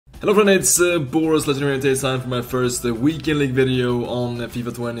Hello friends, it's BorasLegend here, and it's time for my first Weekend League video on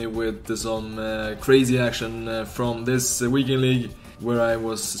FIFA 20 with some crazy action from this Weekend League where I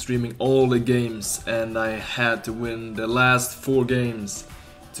was streaming all the games and I had to win the last 4 games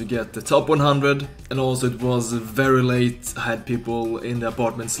to get the top 100, and also it was very late. I had people in the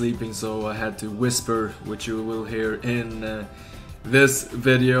apartment sleeping, so I had to whisper, which you will hear in this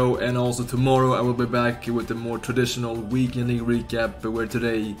video. And also tomorrow I will be back with a more traditional Weekend League recap, where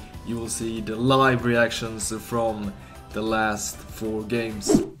today you will see the live reactions from the last 4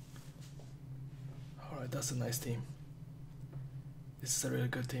 games. Alright, that's a nice team. This is a really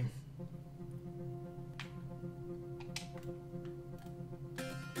good team.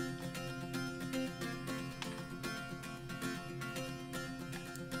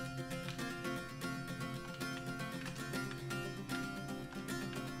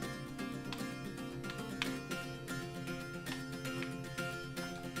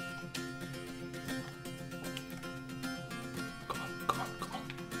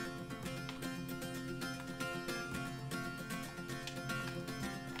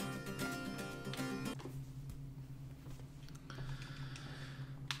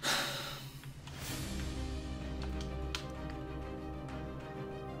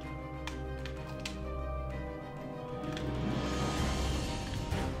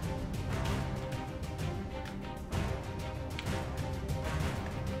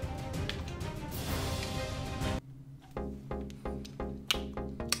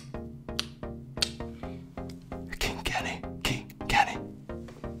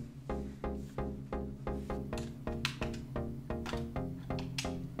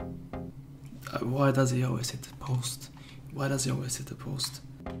 Why does he always hit the post? Why does he always hit the post?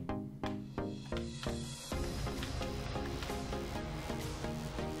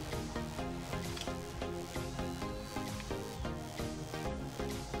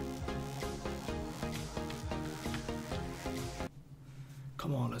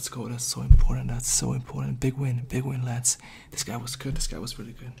 Come on, let's go. That's so important. That's so important. Big win, lads. This guy was good. This guy was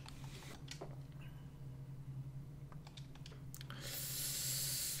really good.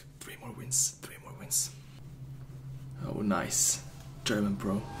 Three more wins. Oh, nice. German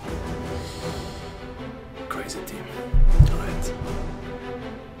pro. Crazy team. Alright.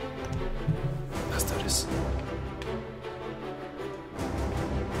 Let's do this.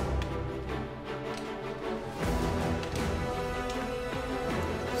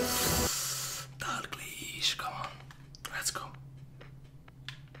 Dalglish, come on. Let's go.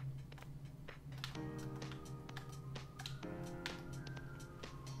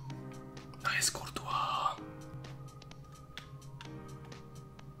 Nice, Courtois.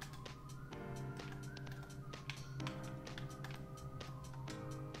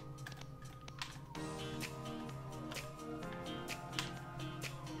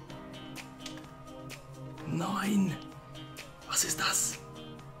 Nein! Was ist das?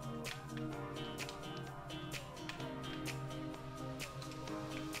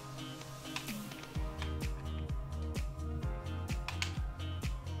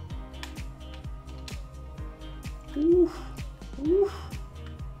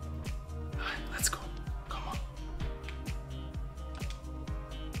 Let's go. Come on.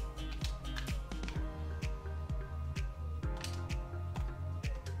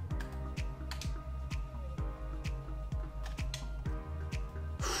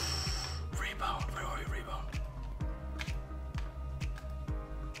 Rebound. Where are you, rebound?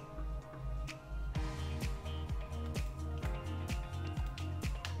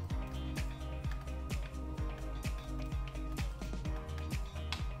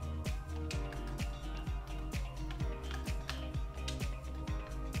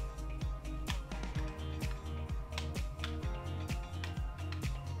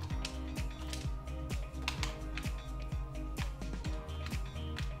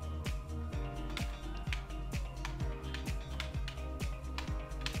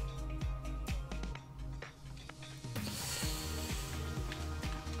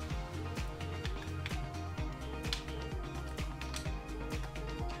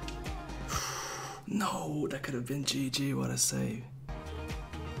 No, that could have been GG. What a save.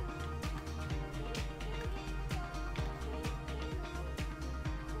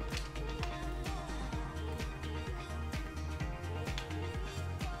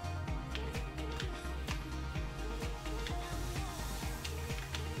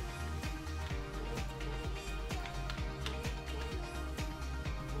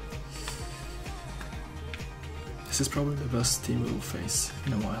 This is probably the best team we will face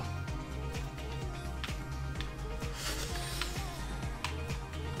in a while.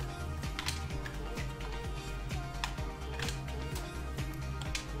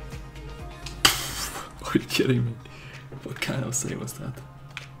 Are you kidding me? What kind of save was that?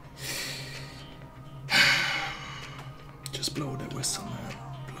 Just blow the whistle, man.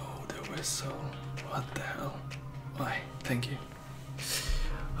 Blow the whistle. What the hell? Why? Thank you.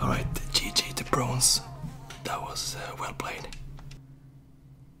 Alright, GG to bronze. That was well played.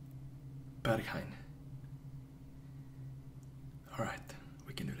 Berghain. Alright,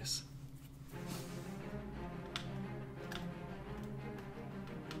 we can do this.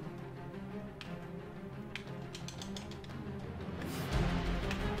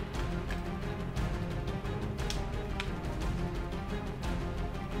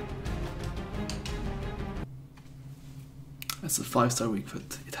 That's a 5-star weak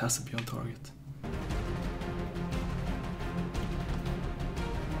foot. It has to be on target.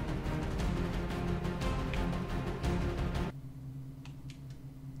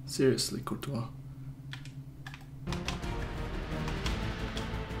 Seriously, Courtois.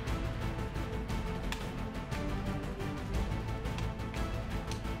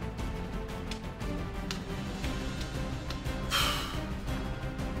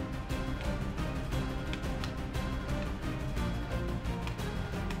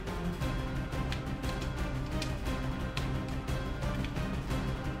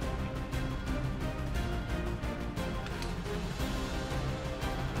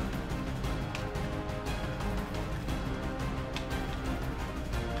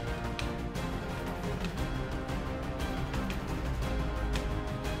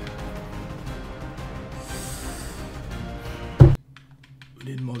 We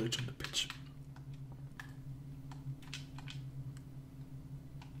need Modric on the pitch.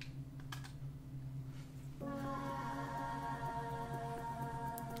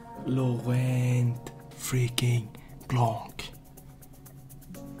 Laurent freaking Blanc.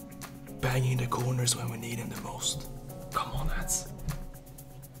 Banging the corners when we need him the most. Come on, lads.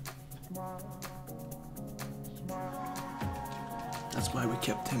 That's why we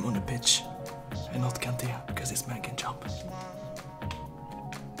kept him on the pitch and not Kanté, because this man can jump.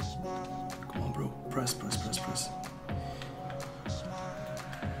 Come on, bro. Press, press, press, press.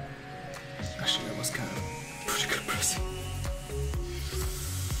 Actually, that was kind of pretty good pressing.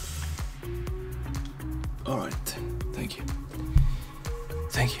 Alright, thank you.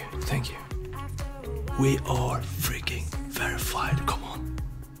 Thank you, thank you. We are freaking verified, come on.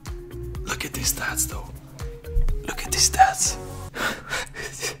 Look at these stats though. Look at these stats.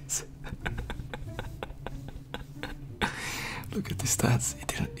 Look at these stats.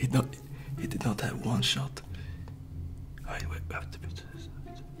 He did not have one shot. Alright,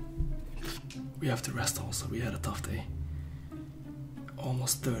 we have to rest also. We had a tough day.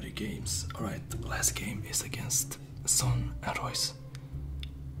 Almost 30 games. Alright, the last game is against Son and Royce.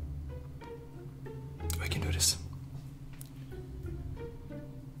 We can do this.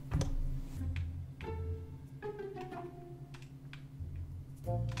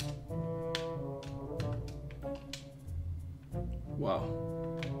 Wow.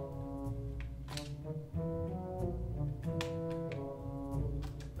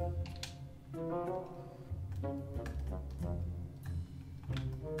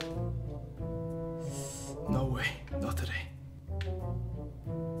 No way, not today.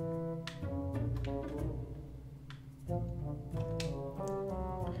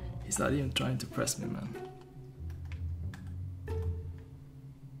 He's not even trying to press me, man.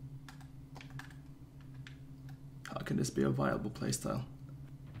 How can this be a viable playstyle?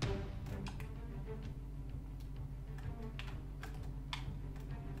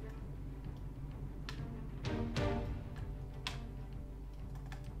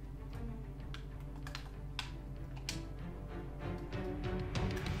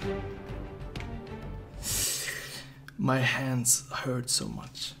 My hands hurt so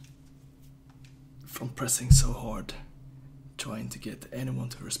much from pressing so hard, trying to get anyone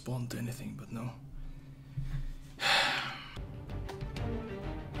to respond to anything, but no.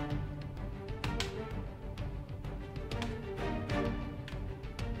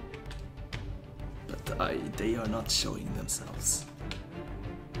 But they are not showing themselves.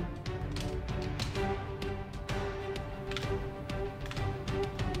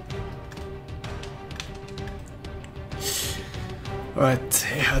 Alright,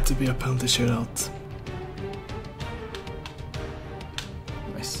 it had to be a penalty shootout.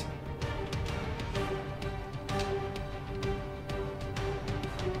 Nice.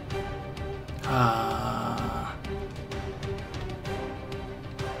 Ah.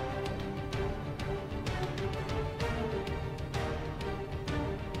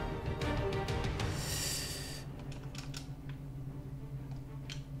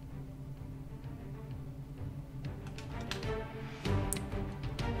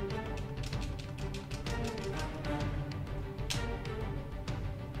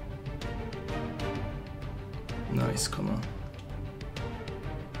 Guys, come on.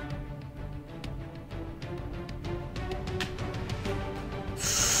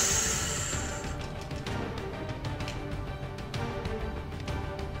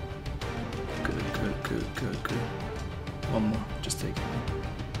 Good. One more, just take it.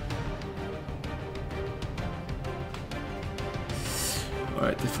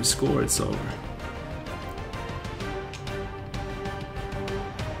 Alright, if we score, it's over.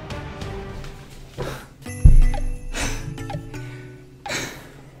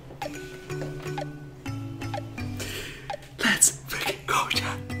 Let's freaking go,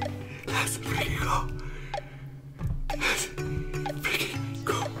 Jack. Let's freaking go. Let's freaking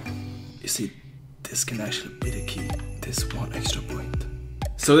go. You see, this can actually be the key. This one extra point.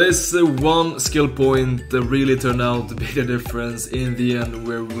 So this one skill point really turned out to be the difference in the end,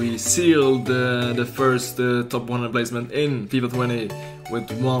 where we sealed the first top 100 placement in FIFA 20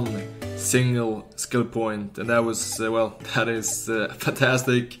 with one single skill point, and that was well, that is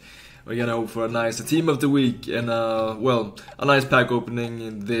fantastic. We're gonna hope for a nice team of the week and well, a nice pack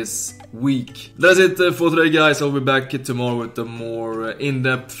opening this week. That's it for today, guys. I'll be back tomorrow with a more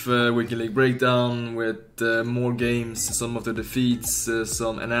in-depth Weekend League breakdown with more games, some of the defeats,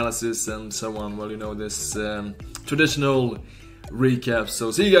 some analysis and so on. Well, you know, this traditional recap. So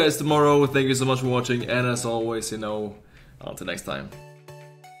see you guys tomorrow. Thank you so much for watching, and as always, you know, until next time.